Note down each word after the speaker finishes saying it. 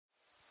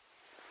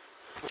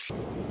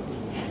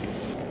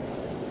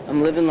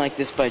I'm living like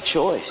this by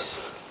choice.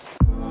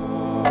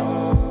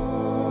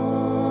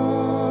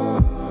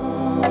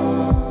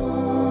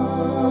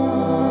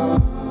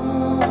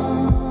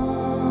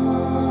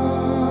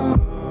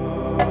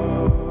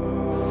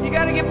 You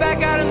gotta get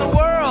back out in the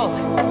world.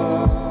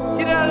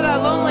 Get out of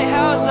that lonely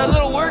house, that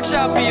little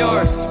workshop of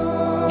yours.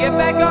 Get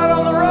back out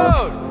on the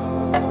road.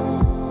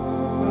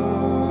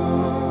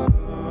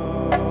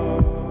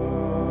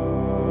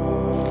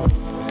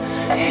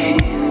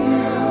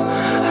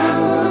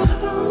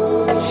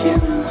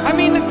 I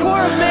mean, the core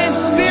of man's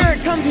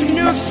spirit comes from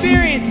new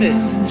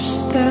experiences.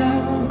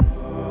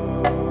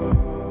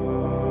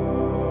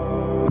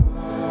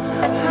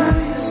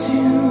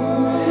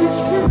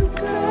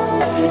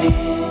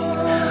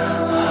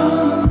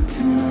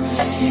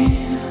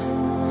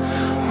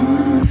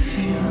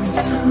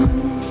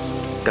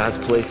 God's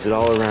placed it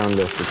all around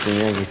us. It's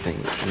in everything,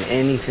 in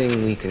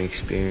anything we can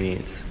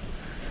experience.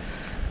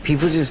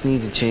 People just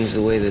need to change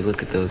the way they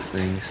look at those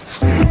things.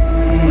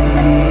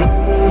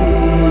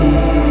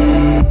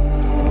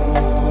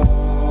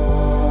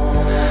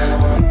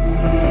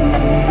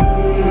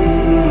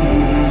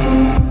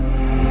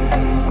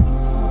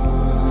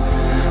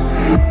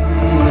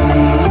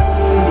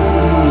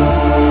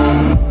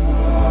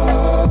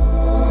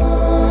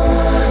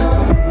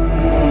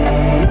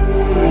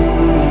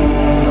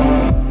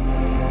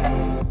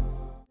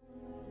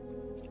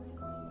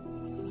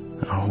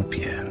 I hope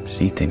you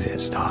see things that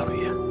startle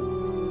you.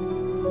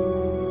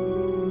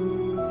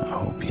 I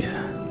hope you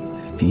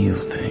feel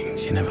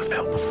things you never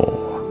felt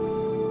before.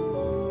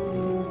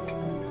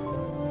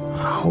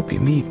 I hope you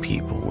meet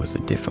people with a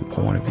different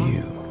point of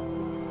view.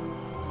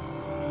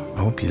 I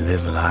hope you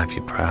live a life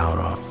you're proud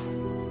of.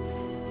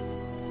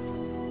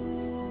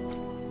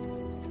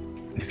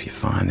 And if you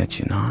find that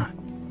you're not,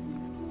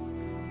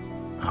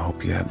 I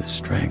hope you have the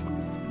strength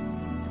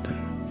to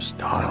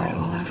start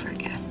all over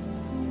again.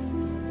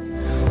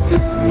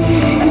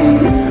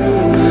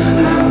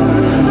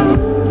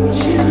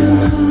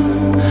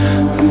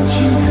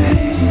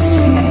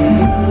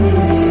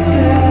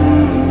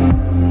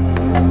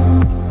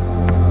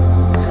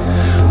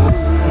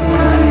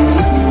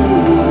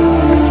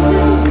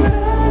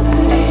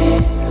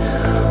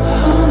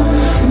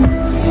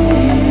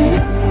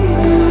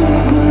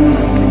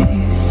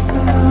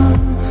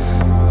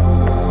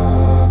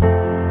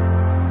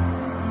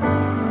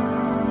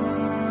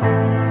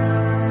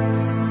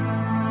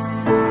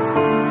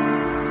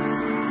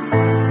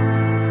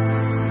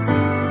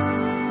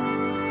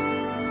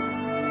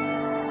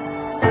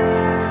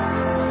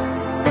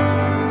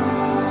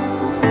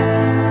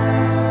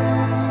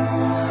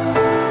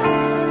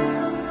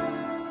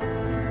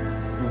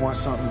 Want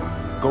something,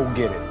 go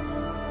get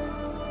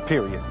it.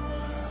 Period.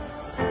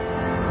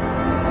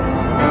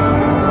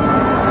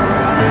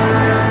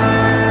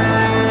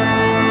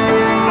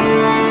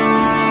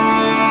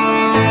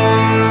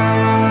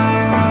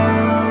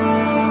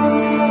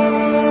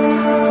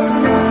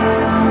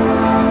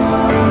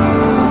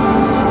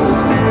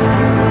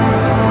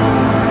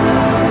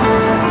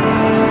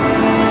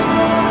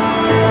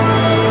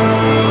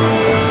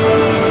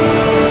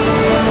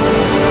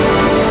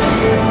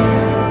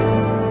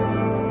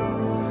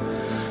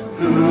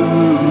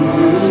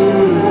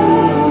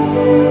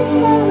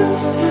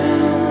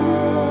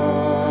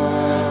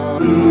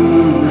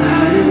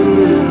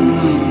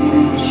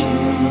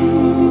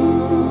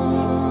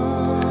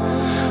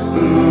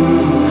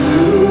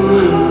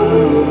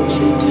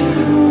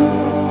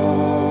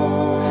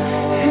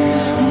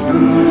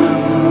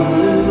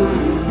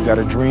 You got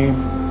a dream,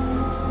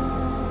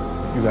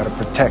 you got to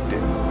protect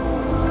it.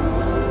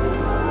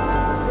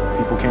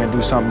 People can't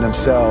do something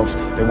themselves,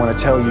 they want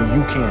to tell you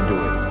you can't do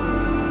it.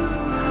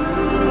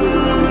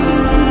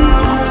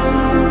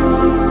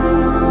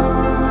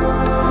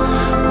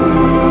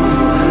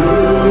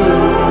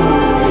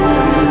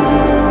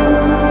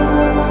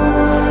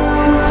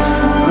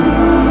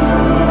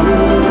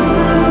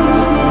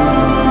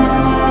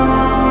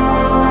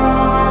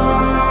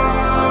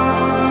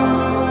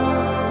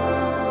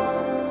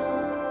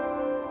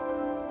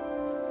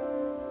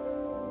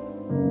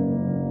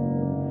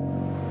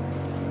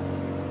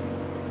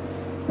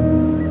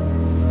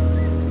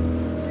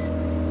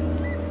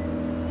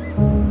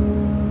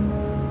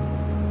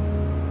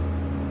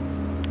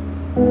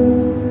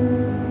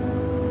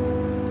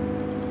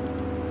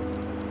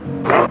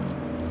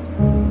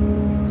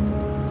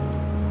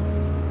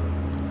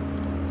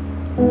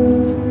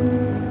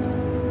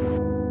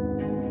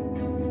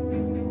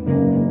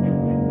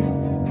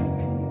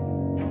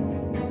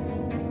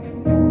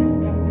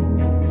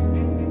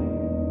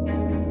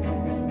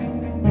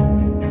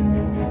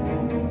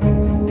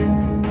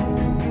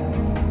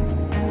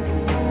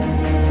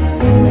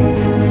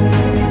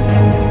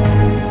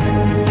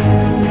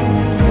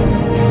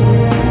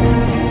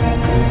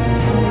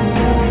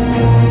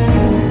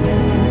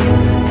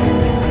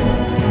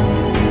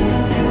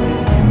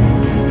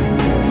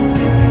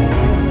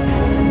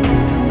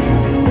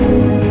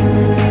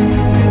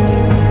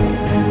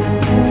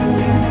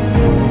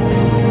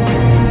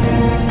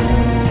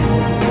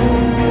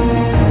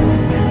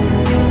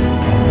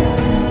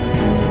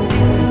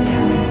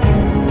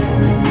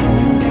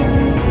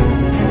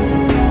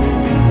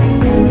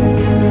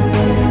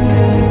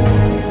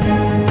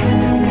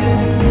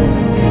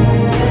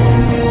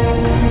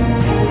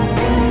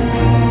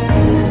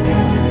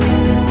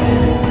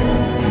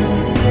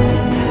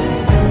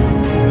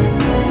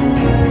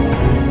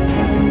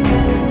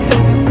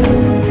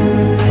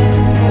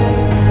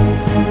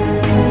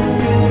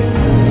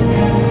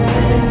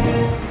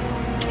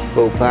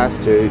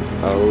 bastard.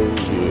 Oh,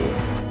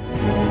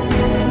 yeah.